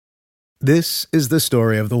This is the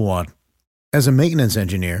story of the one. As a maintenance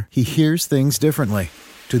engineer, he hears things differently.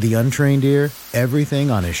 To the untrained ear,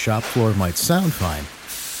 everything on his shop floor might sound fine,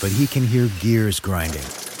 but he can hear gears grinding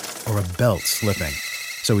or a belt slipping.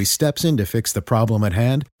 So he steps in to fix the problem at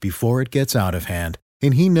hand before it gets out of hand.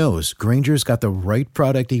 And he knows Grainger's got the right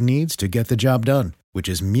product he needs to get the job done, which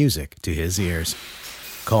is music to his ears.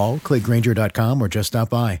 Call, click Grainger.com, or just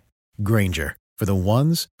stop by. Grainger, for the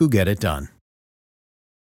ones who get it done.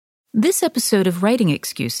 This episode of Writing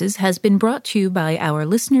Excuses has been brought to you by our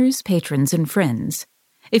listeners, patrons, and friends.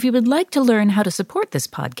 If you would like to learn how to support this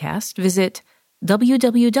podcast, visit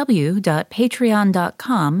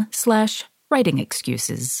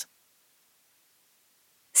www.patreon.com/writingexcuses.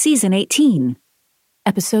 Season 18,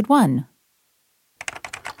 Episode 1.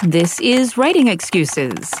 This is Writing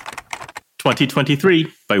Excuses. 2023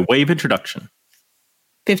 by way of introduction.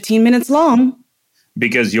 15 minutes long.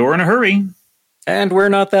 Because you're in a hurry. And we're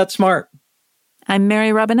not that smart. I'm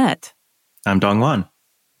Mary Robinette. I'm Dongwan.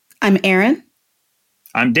 I'm Erin.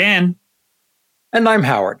 I'm Dan. And I'm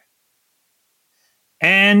Howard.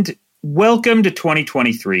 And welcome to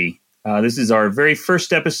 2023. This is our very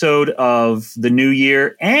first episode of the new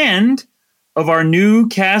year and of our new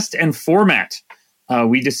cast and format.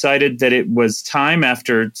 We decided that it was time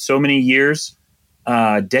after so many years,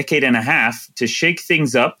 decade and a half, to shake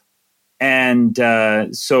things up. And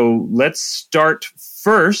so let's start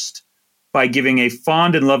first by giving a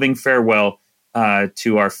fond and loving farewell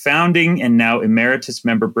to our founding and now emeritus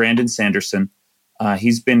member, Brandon Sanderson.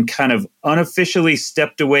 He's been kind of unofficially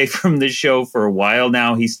stepped away from the show for a while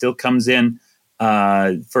now. He still comes in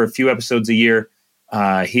for a few episodes a year.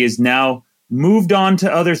 He has now moved on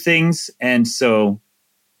to other things. And so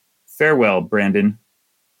farewell, Brandon.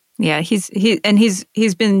 Yeah, he's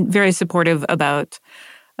been very supportive about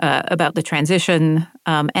the transition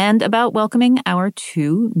and about welcoming our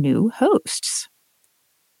two new hosts.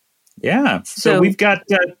 Yeah, so we've got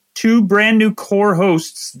two brand new core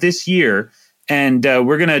hosts this year, and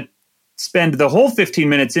we're going to spend the whole 15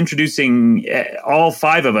 minutes introducing all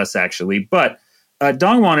five of us, actually. But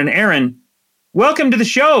Dongwan and Erin, welcome to the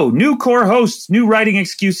show. New core hosts, new Writing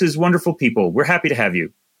Excuses, wonderful people. We're happy to have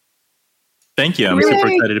you. Thank you. I'm super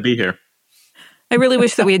excited to be here. I really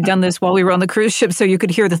wish that we had done this while we were on the cruise ship so you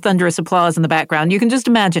could hear the thunderous applause in the background. You can just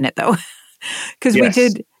imagine it, though, because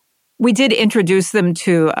we did introduce them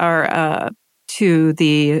to our to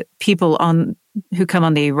the people who come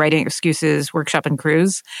on the Writing Excuses workshop and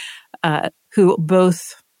cruise, who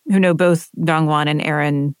know both Dongwan and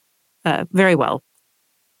Erin very well,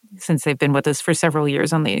 since they've been with us for several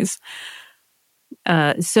years on these.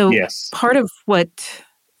 Part of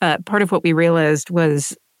what we realized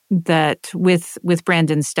was that with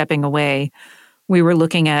Brandon stepping away, we were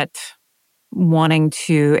looking at wanting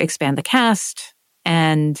to expand the cast,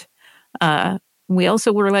 and we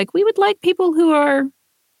also were like, we would like people who are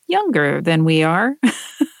younger than we are,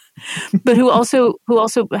 but who also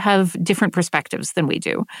have different perspectives than we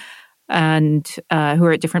do, and who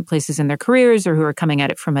are at different places in their careers or who are coming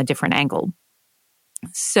at it from a different angle.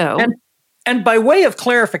 So, and by way of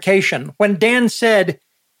clarification, when Dan said,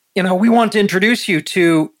 we want to introduce you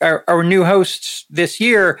to our new hosts this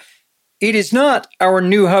year, it is not our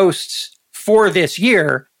new hosts for this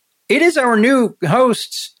year. It is our new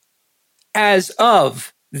hosts as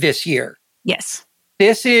of this year. Yes.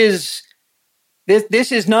 This is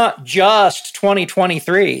not just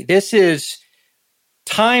 2023. This is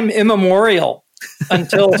time immemorial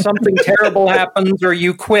until something terrible happens or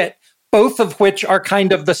you quit, both of which are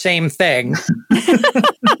kind of the same thing.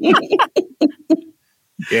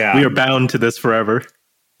 Yeah, we are bound to this forever.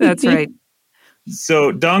 That's right.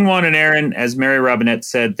 So Dongwan and Erin, as Mary Robinette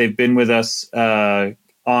said, they've been with us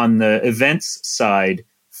on the events side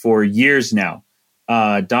for years now.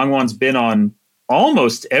 Dongwan's been on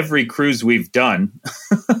almost every cruise we've done,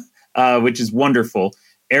 which is wonderful.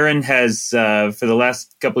 Erin has, for the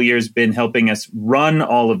last couple of years, been helping us run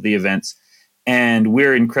all of the events, and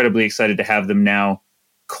we're incredibly excited to have them now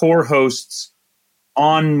core hosts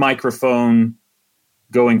on microphone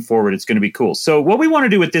going forward. It's going to be cool. So what we want to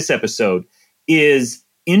do with this episode is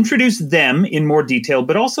introduce them in more detail,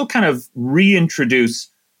 but also kind of reintroduce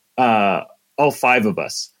all five of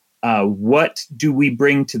us. What do we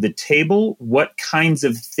bring to the table? What kinds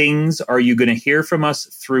of things are you going to hear from us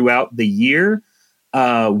throughout the year?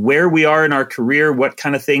 Where we are in our career, what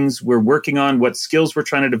kind of things we're working on, what skills we're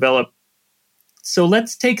trying to develop. So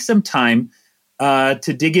let's take some time to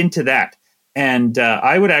dig into that. And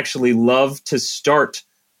I would actually love to start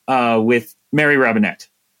with Mary Robinette.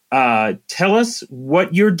 Tell us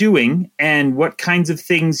what you're doing and what kinds of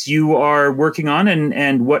things you are working on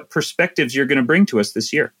and what perspectives you're going to bring to us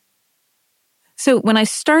this year. So when I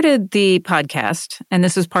started the podcast, and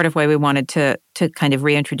this is part of why we wanted to kind of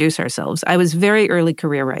reintroduce ourselves, I was very early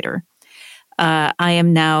career writer. I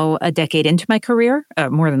am now a decade into my career,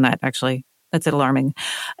 more than that, actually. That's alarming.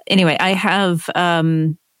 Anyway, I have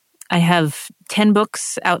 10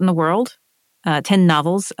 books out in the world, 10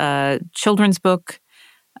 novels, a children's book,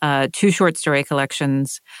 2 short story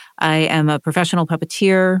collections. I am a professional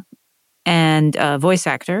puppeteer and a voice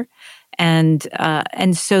actor, and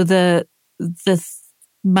so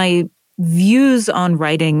my views on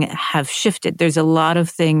writing have shifted. There's a lot of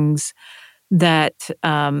things that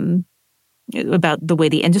about the way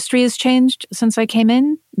the industry has changed since I came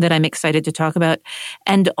in that I'm excited to talk about.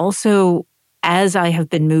 And also, as I have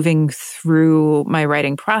been moving through my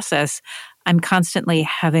writing process, I'm constantly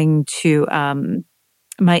having to,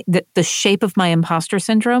 the shape of my imposter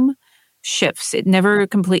syndrome shifts. It never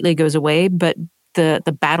completely goes away, but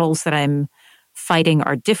the battles that I'm fighting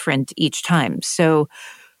are different each time. So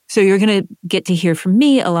you're going to get to hear from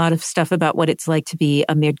me a lot of stuff about what it's like to be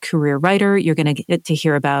a mid-career writer. You're going to get to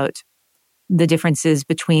hear about the differences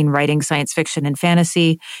between writing science fiction and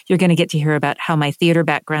fantasy. You're going to get to hear about how my theater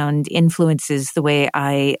background influences the way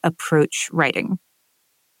I approach writing.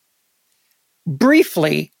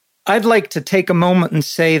 Briefly, I'd like to take a moment and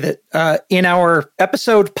say that in our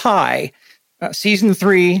episode Pi, season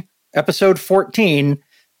 3, episode 14,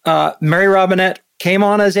 Mary Robinette came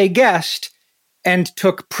on as a guest and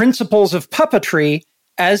took principles of puppetry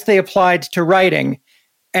as they applied to writing.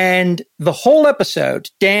 And the whole episode,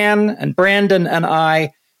 Dan and Brandon and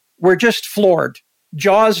I were just floored,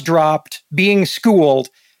 jaws dropped, being schooled.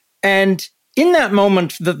 And in that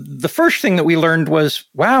moment, the first thing that we learned was,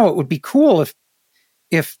 wow, it would be cool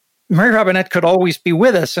if Mary Robinette could always be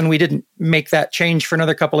with us and we didn't make that change for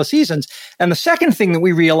another couple of seasons. And the second thing that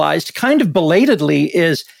we realized kind of belatedly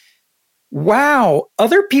is, wow,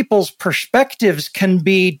 other people's perspectives can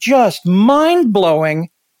be just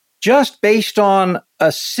mind-blowing just based on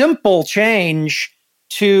a simple change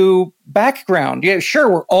to background. Yeah, sure,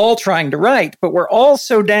 we're all trying to write, but we're all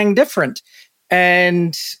so dang different.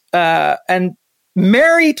 And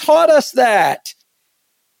Mary taught us that.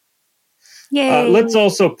 Yay. Let's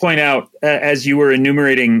also point out, as you were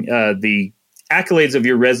enumerating the accolades of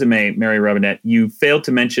your resume, Mary Robinette, you failed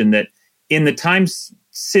to mention that in the times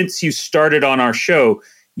since you started on our show,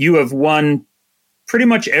 you have won pretty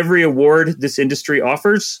much every award this industry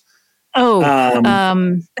offers. Oh,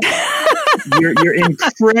 you're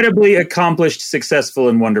incredibly accomplished, successful,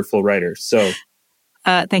 and wonderful writer. So,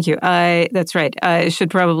 thank you. That's right. I should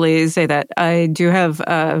probably say that I do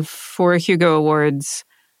have 4 Hugo Awards,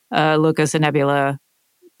 Locus and Nebula,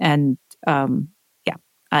 and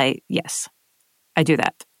yes, I do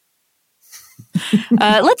that.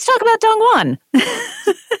 Let's talk about Dongwon.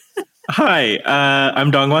 Hi,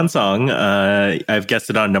 I'm Dongwon Song. I've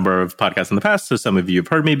guested on a number of podcasts in the past, so some of you have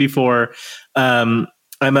heard me before. I'm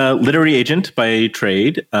a literary agent by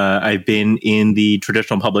trade. I've been in the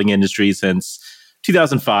traditional publishing industry since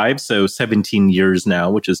 2005, so 17 years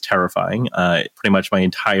now, which is terrifying. Pretty much my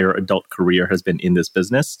entire adult career has been in this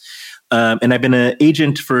business. And I've been an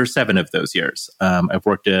agent for 7 of those years. I've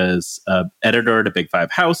worked as an editor at a Big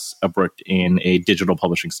 5 house. I've worked in a digital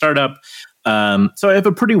publishing startup. So I have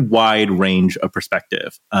a pretty wide range of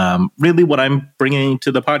perspective. Really what I'm bringing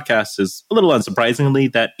to the podcast is, a little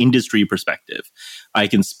unsurprisingly, that industry perspective. I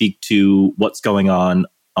can speak to what's going on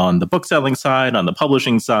the bookselling side, on the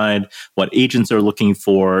publishing side, what agents are looking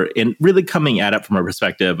for, and really coming at it from a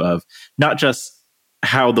perspective of not just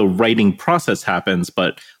how the writing process happens,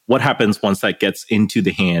 but what happens once that gets into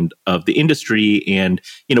the hand of the industry, and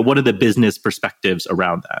what are the business perspectives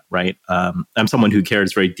around that, right? I'm someone who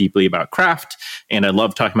cares very deeply about craft, and I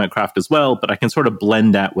love talking about craft as well, but I can sort of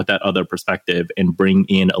blend that with that other perspective and bring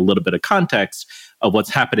in a little bit of context of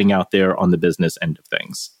what's happening out there on the business end of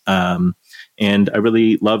things. And I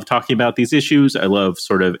really love talking about these issues. I love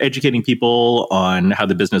sort of educating people on how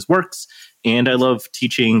the business works, and I love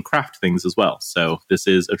teaching craft things as well. So this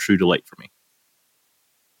is a true delight for me.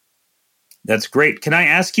 That's great. Can I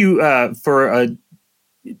ask you for a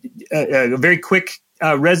very quick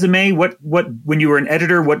resume? What when you were an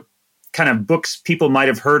editor, what kind of books people might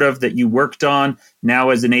have heard of that you worked on? Now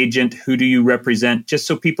as an agent, who do you represent? Just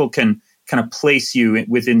so people can kind of place you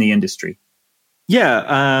within the industry.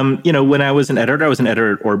 Yeah. When I was an editor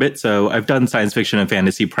at Orbit. So I've done science fiction and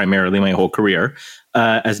fantasy primarily my whole career.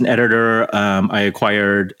 As an editor, I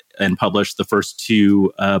acquired and published the first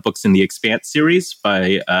 2 books in the Expanse series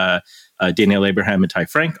by Daniel Abraham and Ty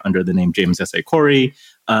Frank under the name James S.A. Corey.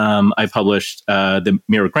 I published the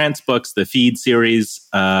Mira Grant's books, the Feed series,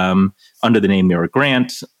 under the name Mira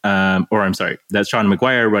Grant, that's Sean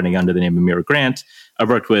McGuire running under the name of Mira Grant. I've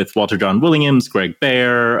worked with Walter John Williams, Greg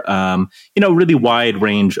Bear, really wide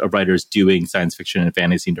range of writers doing science fiction and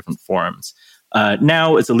fantasy in different forms.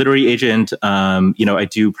 Now, as a literary agent, I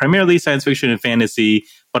do primarily science fiction and fantasy,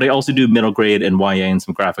 but I also do middle grade and YA and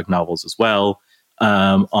some graphic novels as well.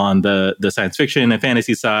 On the science fiction and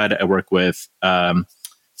fantasy side, I work with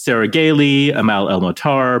Sarah Gailey, Amal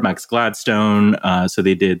El-Motar, Max Gladstone. So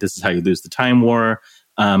they did This Is How You Lose the Time War.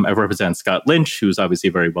 I represent Scott Lynch, who's obviously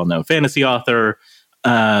a very well-known fantasy author.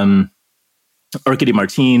 Arkady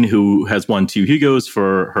Martine, who has won 2 Hugos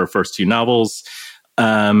for her first 2 novels.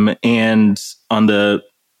 And on the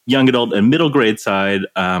young adult and middle grade side,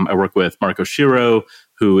 I work with Marco Shiro,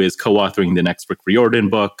 who is co-authoring the next Rick Riordan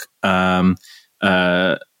book.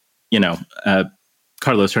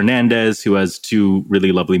 Carlos Hernandez, who has 2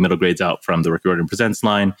 really lovely middle grades out from the Rick Riordan Presents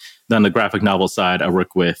line. Then on the graphic novel side, I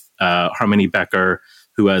work with Harmony Becker,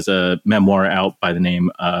 who has a memoir out by the name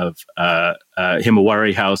of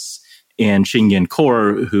Himawari House, and Xingyan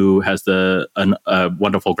Kaur, who has a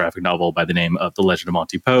wonderful graphic novel by the name of The Legend of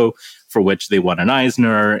Monty Poe, for which they won an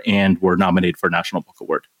Eisner and were nominated for a National Book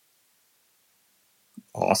Award.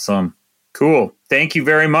 Awesome. Cool. Thank you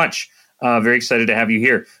very much. Very excited to have you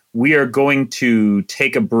here. We are going to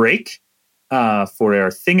take a break for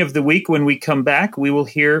our Thing of the Week. When we come back, we will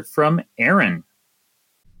hear from Aaron.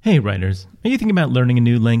 Hey, writers. Are you thinking about learning a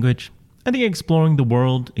new language? I think exploring the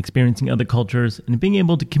world, experiencing other cultures, and being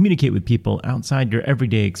able to communicate with people outside your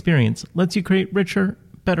everyday experience lets you create richer,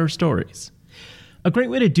 better stories. A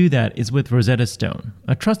great way to do that is with Rosetta Stone,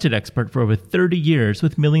 a trusted expert for over 30 years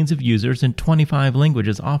with millions of users and 25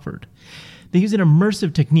 languages offered. They use an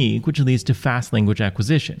immersive technique which leads to fast language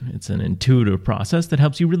acquisition. It's an intuitive process that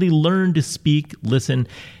helps you really learn to speak, listen,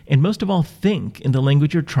 and most of all, think in the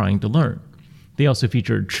language you're trying to learn. They also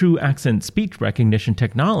feature true accent speech recognition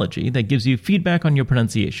technology that gives you feedback on your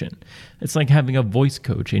pronunciation. It's like having a voice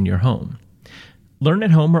coach in your home. Learn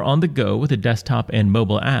at home or on the go with a desktop and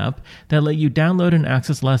mobile app that let you download and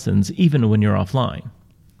access lessons even when you're offline.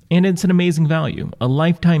 And it's an amazing value. A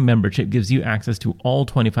lifetime membership gives you access to all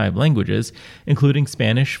 25 languages, including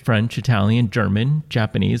Spanish, French, Italian, German,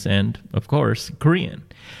 Japanese, and, of course, Korean.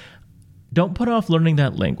 Don't put off learning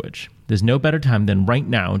that language. There's no better time than right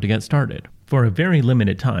now to get started. For a very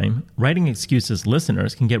limited time, Writing Excuses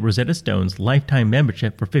listeners can get Rosetta Stone's lifetime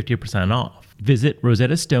membership for 50% off. Visit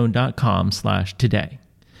rosettastone.com/today.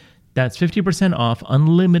 That's 50% off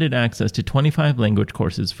unlimited access to 25 language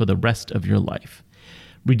courses for the rest of your life.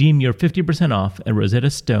 Redeem your 50% off at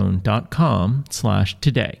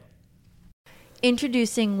rosettastone.com/today.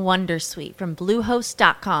 Introducing Wondersuite from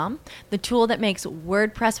Bluehost.com, the tool that makes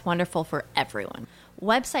WordPress wonderful for everyone.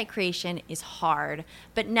 Website creation is hard,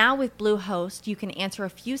 but now with Bluehost, you can answer a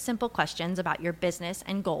few simple questions about your business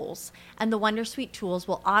and goals, and the Wondersuite tools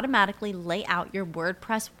will automatically lay out your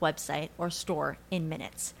WordPress website or store in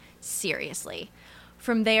minutes. Seriously.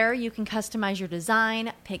 From there, you can customize your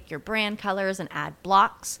design, pick your brand colors, and add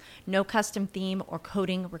blocks. No custom theme or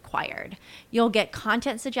coding required. You'll get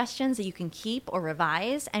content suggestions that you can keep or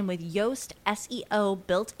revise, and with Yoast SEO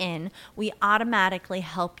built in, we automatically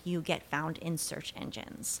help you get found in search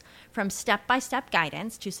engines. From step-by-step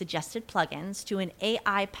guidance to suggested plugins to an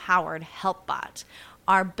AI-powered help bot,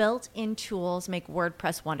 our built-in tools make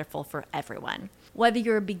WordPress wonderful for everyone. Whether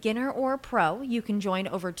you're a beginner or a pro, you can join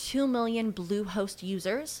over 2 million Bluehost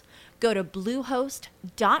users. Go to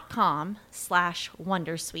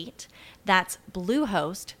bluehost.com/wondersuite. That's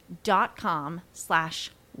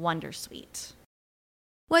bluehost.com/wondersuite.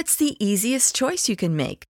 What's the easiest choice you can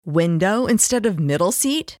make? Window instead of middle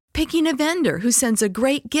seat? Picking a vendor who sends a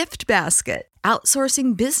great gift basket?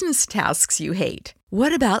 Outsourcing business tasks you hate?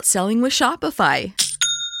 What about selling with Shopify?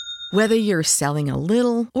 Whether you're selling a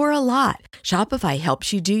little or a lot, Shopify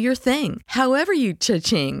helps you do your thing, however you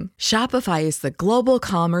cha-ching. Shopify is the global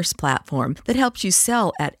commerce platform that helps you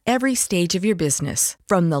sell at every stage of your business.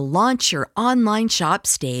 From the launch your online shop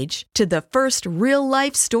stage to the first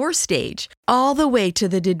real-life store stage, all the way to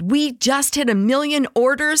the did we just hit 1 million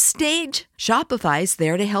orders stage. Shopify's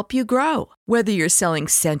there to help you grow. Whether you're selling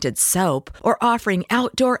scented soap or offering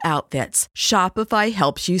outdoor outfits, Shopify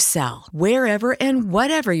helps you sell. Wherever and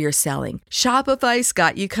whatever you're selling, Shopify's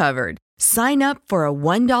got you covered. Sign up for a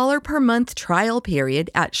 $1 per month trial period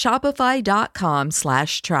at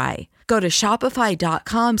shopify.com/try. Go to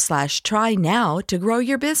shopify.com/try now to grow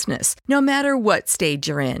your business, no matter what stage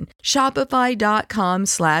you're in.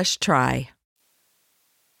 Shopify.com/try.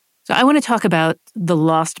 So I want to talk about The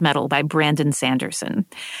Lost Metal by Brandon Sanderson.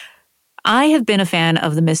 I have been a fan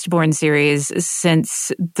of the Mistborn series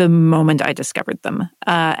since the moment I discovered them.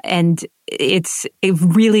 And it's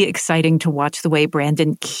really exciting to watch the way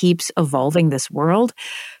Brandon keeps evolving this world.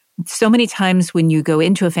 So many times when you go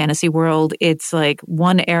into a fantasy world, it's like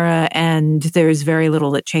one era and there's very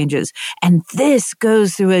little that changes. And this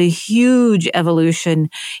goes through a huge evolution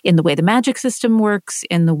in the way the magic system works,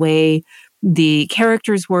 in the way the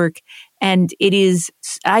characters work. And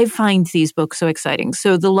I find these books so exciting.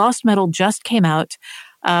 So The Lost Metal just came out.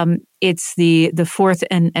 It's the fourth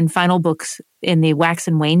and final books in the Wax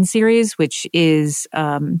and Wayne series, which is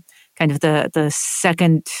kind of the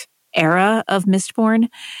second era of Mistborn.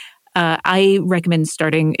 I recommend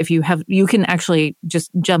starting, if you can actually just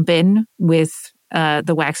jump in with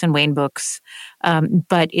the Wax and Wayne books.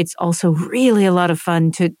 But it's also really a lot of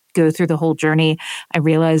fun to go through the whole journey. I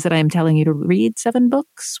realize that I'm telling you to read 7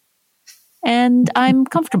 books, and I'm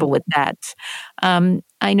comfortable with that.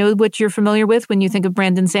 I know what you're familiar with when you think of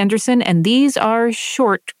Brandon Sanderson, and these are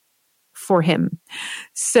short for him.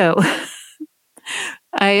 So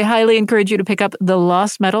I highly encourage you to pick up The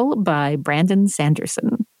Lost Metal by Brandon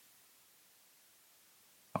Sanderson.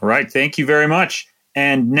 All right. Thank you very much.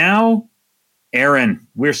 And now, Erin,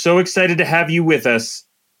 we're so excited to have you with us.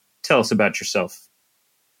 Tell us about yourself.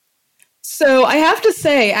 So I have to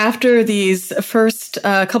say, after these first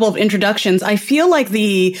couple of introductions, I feel like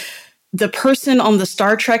the person on the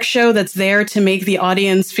Star Trek show that's there to make the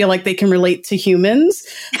audience feel like they can relate to humans.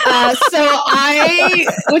 Which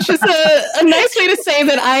is a nice way to say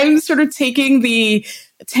that I'm sort of taking the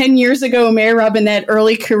 10 years ago Mary Robinette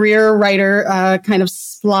early career writer kind of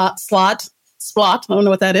splot, I don't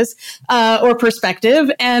know what that is, or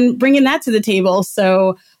perspective, and bringing that to the table.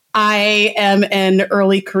 So I am an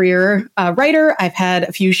early career writer. I've had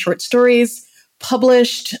a few short stories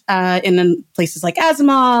published in places like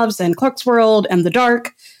Asimov's and Clarkesworld and The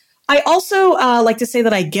Dark. I also like to say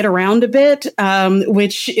that I get around a bit,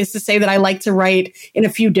 which is to say that I like to write in a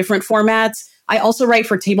few different formats. I also write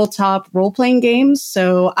for tabletop role-playing games.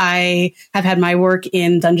 So I have had my work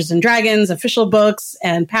in Dungeons & Dragons, official books,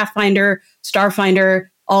 and Pathfinder, Starfinder,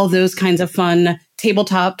 all those kinds of fun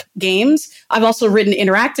tabletop games. I've also written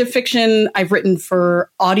interactive fiction. I've written for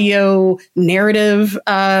audio narrative,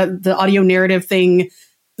 the audio narrative thing,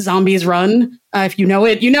 Zombies Run. If you know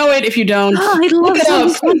it, you know it. If you don't, I love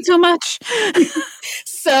Zombies Run so much.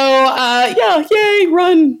 So, yay,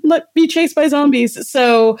 run, let be chased by zombies.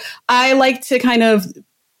 So I like to kind of,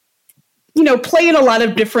 play in a lot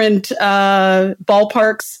of different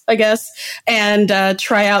ballparks, I guess, and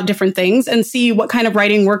try out different things and see what kind of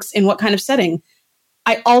writing works in what kind of setting.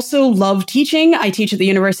 I also love teaching. I teach at the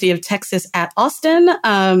University of Texas at Austin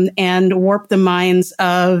and warp the minds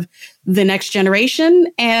of the next generation.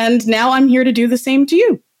 And now I'm here to do the same to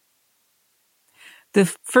you. The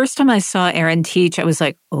first time I saw Erin teach, I was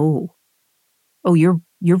like, oh, you're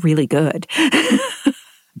really good.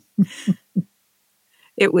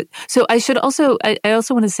 So I should also, I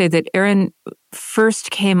also want to say that Erin first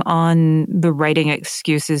came on the Writing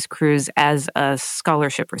Excuses cruise as a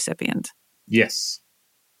scholarship recipient. Yes.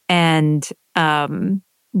 And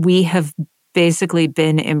we have basically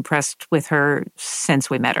been impressed with her since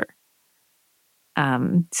we met her.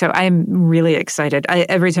 So I'm really excited.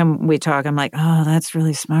 Every time we talk, I'm like, oh, that's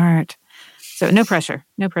really smart. So no pressure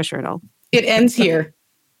at all. It ends here.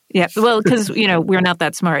 Yeah. Well, because, we're not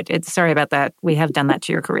that smart. Sorry about that. We have done that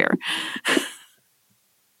to your career.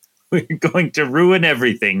 We're going to ruin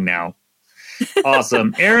everything now.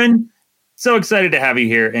 Awesome. Erin, so excited to have you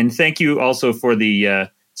here. And thank you also for the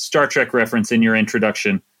Star Trek reference in your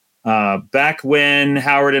introduction. Back when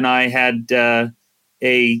Howard and I had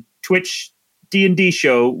a Twitch D&D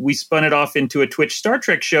show, we spun it off into a Twitch Star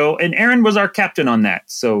Trek show, and Erin was our captain on that.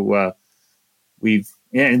 So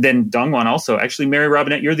and then Dongwon also. Actually, Mary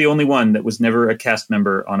Robinette, you're the only one that was never a cast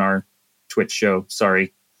member on our Twitch show.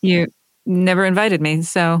 Sorry. You never invited me,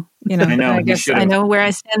 so, I know. I guess I know where I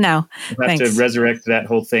stand now. We'll have to resurrect that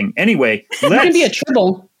whole thing. Anyway, it's going to be a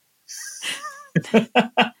trouble.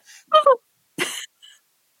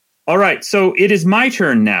 All right, so it is my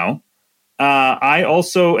turn now. I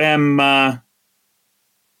also am...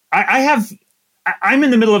 I'm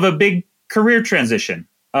in the middle of a big career transition.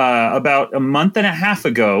 About a month and a half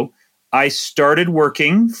ago, I started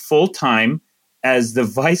working full-time as the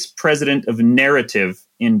vice president of narrative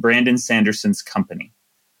in Brandon Sanderson's company.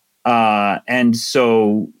 And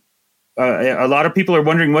so a lot of people are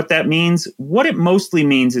wondering what that means. What it mostly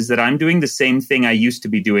means is that I'm doing the same thing I used to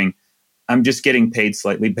be doing. I'm just getting paid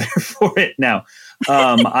slightly better for it now.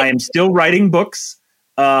 I am still writing books.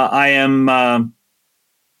 I am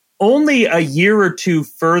only a year or two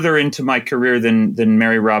further into my career than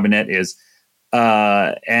Mary Robinette is.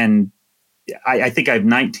 And I think I have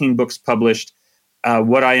 19 books published.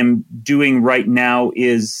 What I am doing right now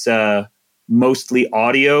is mostly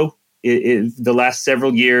audio. The last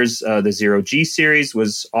several years, the Zero G series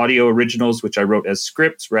was audio originals, which I wrote as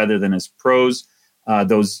scripts rather than as prose.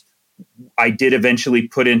 Those I did eventually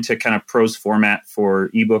put into kind of prose format for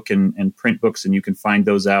ebook and print books, and you can find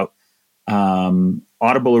those out.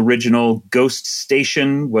 Audible original Ghost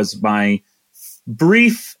Station was my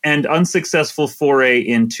brief and unsuccessful foray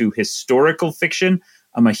into historical fiction.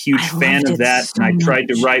 I'm a huge fan of that, and I tried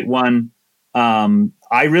to write one.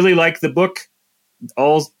 I really like the book.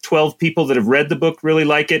 All 12 people that have read the book really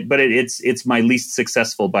like it, but it's my least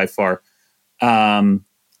successful by far. And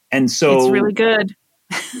so it's really good.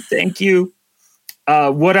 Thank you.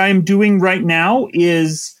 What I'm doing right now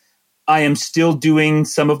is I am still doing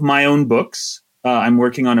some of my own books. I'm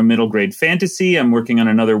working on a middle grade fantasy. I'm working on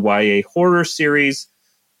another YA horror series.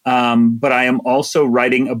 But I am also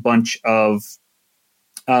writing a bunch of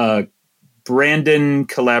Brandon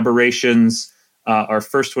collaborations. Our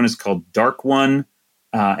first one is called Dark One.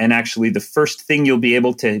 And actually, the first thing you'll be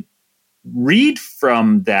able to read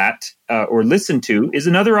from that or listen to is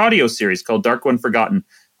another audio series called Dark One Forgotten.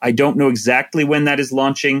 I don't know exactly when that is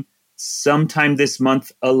launching. Sometime this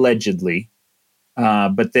month, allegedly.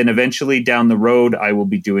 But then eventually down the road, I will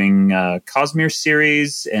be doing Cosmere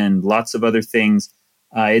series and lots of other things.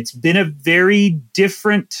 It's been a very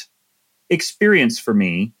different experience for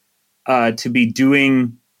me to be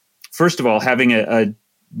doing, first of all, having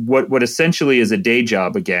what essentially is a day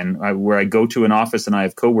job again, where I go to an office and I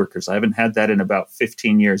have coworkers. I haven't had that in about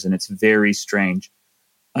 15 years, and it's very strange.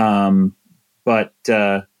 But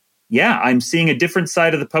I'm seeing a different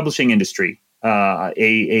side of the publishing industry.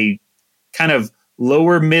 A kind of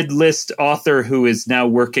lower mid-list author who is now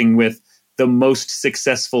working with the most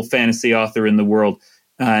successful fantasy author in the world,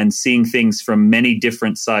 and seeing things from many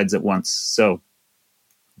different sides at once. So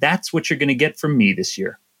that's what you're going to get from me this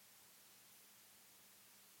year.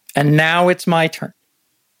 And now it's my turn.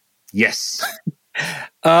 Yes.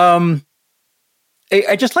 I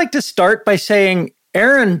just like to start by saying,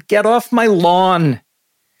 Aaron, get off my lawn.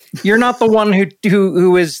 You're not the one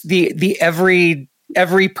who is the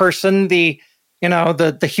every person, the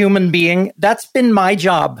human being. That's been my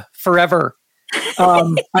job forever.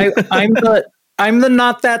 I'm the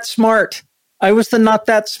not that smart. I was the not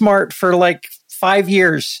that smart for like 5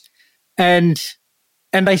 years, and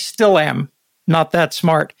I still am not that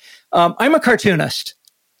smart. I'm a cartoonist,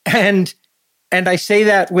 and I say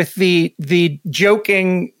that with the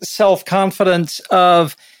joking self-confidence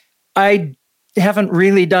of I haven't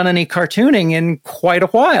really done any cartooning in quite a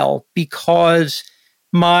while, because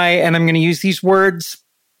and I'm going to use these words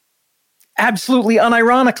absolutely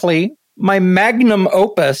unironically, my magnum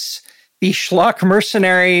opus, the Schlock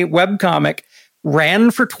Mercenary webcomic,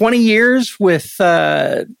 ran for 20 years with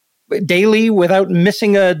daily without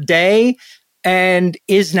missing a day, and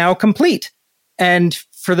is now complete. And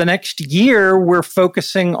for the next year, we're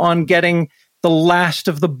focusing on getting the last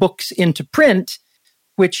of the books into print,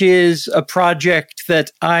 which is a project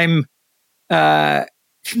that I'm, up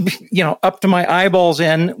to my eyeballs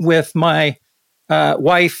in with my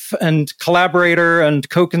wife and collaborator and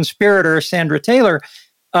co-conspirator, Sandra Taylor.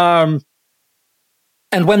 And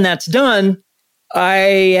when that's done, I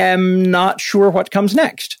am not sure what comes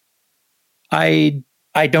next. I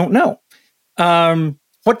don't know.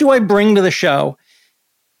 What do I bring to the show?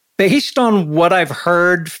 Based on what I've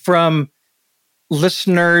heard from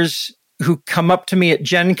listeners who come up to me at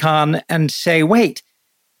Gen Con and say, wait,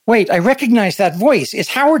 I recognize that voice. Is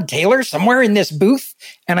Howard Taylor somewhere in this booth?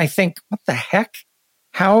 And I think, what the heck?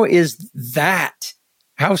 How is that?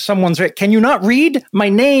 How someone's... Can you not read? My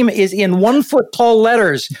name is in 1 foot tall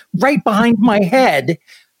letters right behind my head.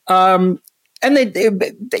 And they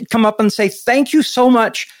come up and say, thank you so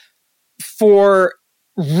much for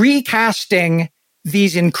recasting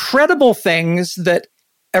these incredible things that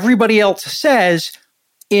everybody else says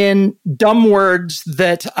in dumb words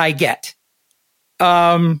that I get.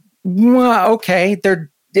 Well, okay,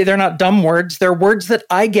 they're not dumb words. They're words that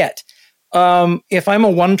I get. If I'm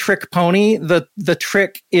a one-trick pony, the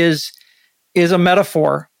trick is a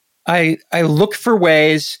metaphor. I look for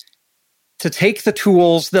ways to take the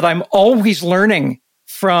tools that I'm always learning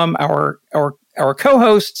from our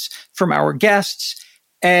co-hosts, from our guests,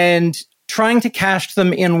 and trying to cast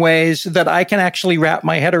them in ways that I can actually wrap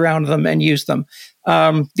my head around them and use them.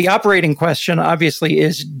 The operating question, obviously,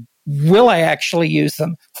 is, will I actually use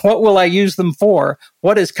them? What will I use them for?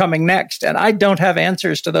 What is coming next? And I don't have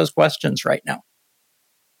answers to those questions right now.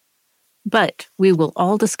 but we will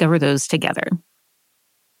all discover those together.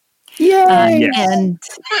 Yay! And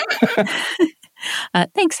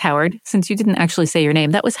thanks, Howard. Since you didn't actually say your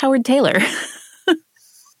name, that was Howard Taylor.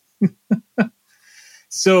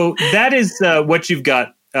 So that is what you've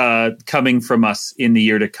got coming from us in the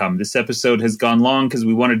year to come. This episode has gone long because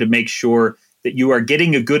we wanted to make sure that you are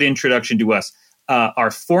getting a good introduction to us.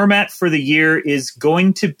 Our format for the year is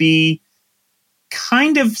going to be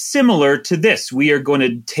kind of similar to this. We are going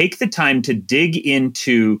to take the time to dig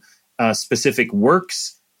into specific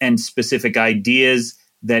works and specific ideas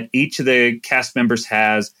that each of the cast members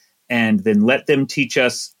has, and then let them teach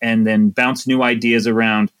us and then bounce new ideas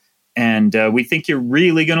around. And we think you're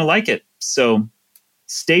really going to like it. So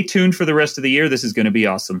stay tuned for the rest of the year. This is going to be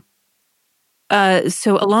awesome.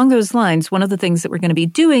 So along those lines, one of the things that we're going to be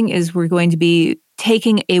doing is we're going to be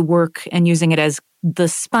taking a work and using it as the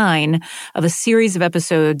spine of a series of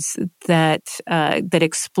episodes that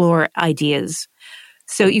explore ideas.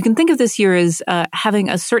 So you can think of this year as having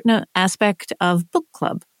a certain aspect of book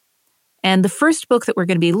club. And the first book that we're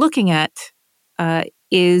going to be looking at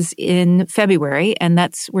is in February, and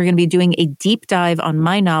we're going to be doing a deep dive on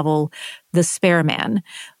my novel, The Spare Man.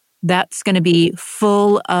 That's going to be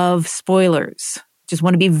full of spoilers. Just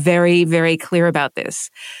want to be very, very clear about this,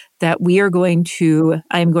 that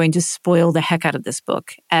I am going to spoil the heck out of this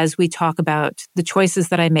book as we talk about the choices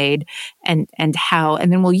that I made and how,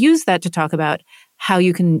 and then we'll use that to talk about how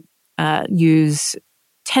you can use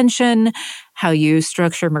tension, how you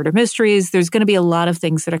structure murder mysteries. There's going to be a lot of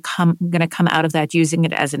things that are going to come out of that using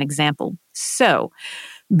it as an example. So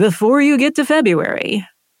before you get to February,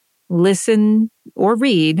 listen or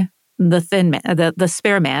read The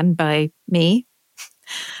Spare Man by me,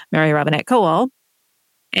 Mary Robinette Kowal.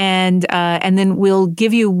 And then we'll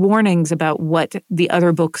give you warnings about what the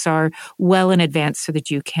other books are well in advance so that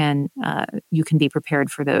you can be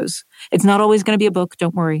prepared for those. It's not always going to be a book.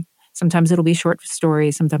 Don't worry. Sometimes it'll be short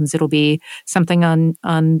stories. Sometimes it'll be something on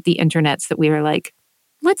the internets that we are like,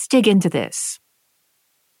 let's dig into this.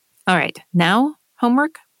 All right. Now,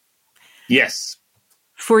 homework? Yes.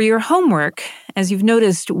 For your homework, as you've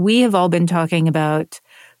noticed, we have all been talking about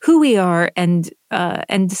who we are, and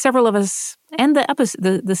several of us and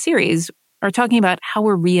the series are talking about how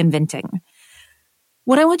we're reinventing.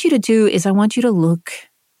 What I want you to do is I want you to look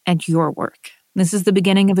at your work. This is the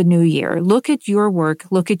beginning of a new year. Look at your work,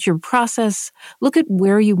 look at your process, look at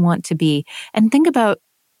where you want to be, and think about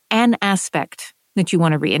an aspect that you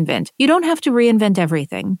want to reinvent. You don't have to reinvent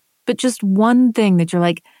everything, but just one thing that you're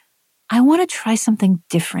like, I want to try something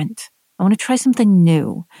different. I want to try something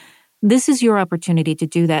new. This is your opportunity to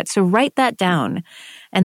do that. So write that down.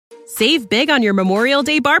 And save big on your Memorial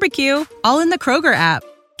Day barbecue, all in the Kroger app.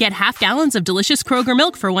 Get half gallons of delicious Kroger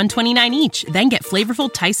milk for $1.29 each. Then get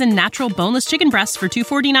flavorful Tyson natural boneless chicken breasts for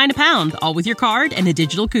 $2.49 a pound, all with your card and a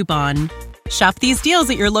digital coupon. Shop these deals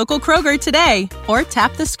at your local Kroger today, or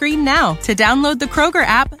tap the screen now to download the Kroger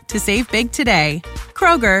app to save big today.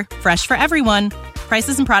 Kroger, fresh for everyone.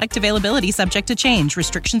 Prices and product availability subject to change.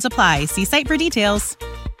 Restrictions apply. See site for details.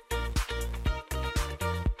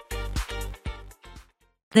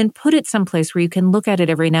 Then put it someplace where you can look at it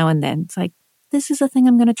every now and then. It's like, this is a thing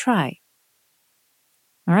I'm going to try.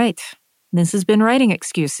 All right. This has been Writing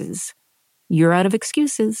Excuses. You're out of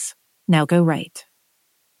excuses. Now go write.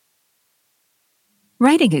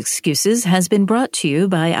 Writing Excuses has been brought to you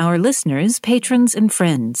by our listeners, patrons, and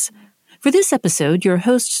friends. For this episode, your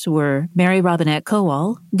hosts were Mary Robinette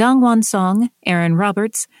Kowal, Dongwon Song, Aaron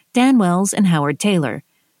Roberts, Dan Wells, and Howard Taylor.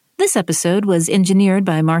 This episode was engineered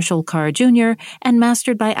by Marshall Carr Jr. and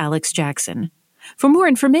mastered by Alex Jackson. For more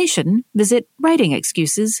information, visit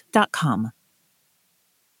writingexcuses.com.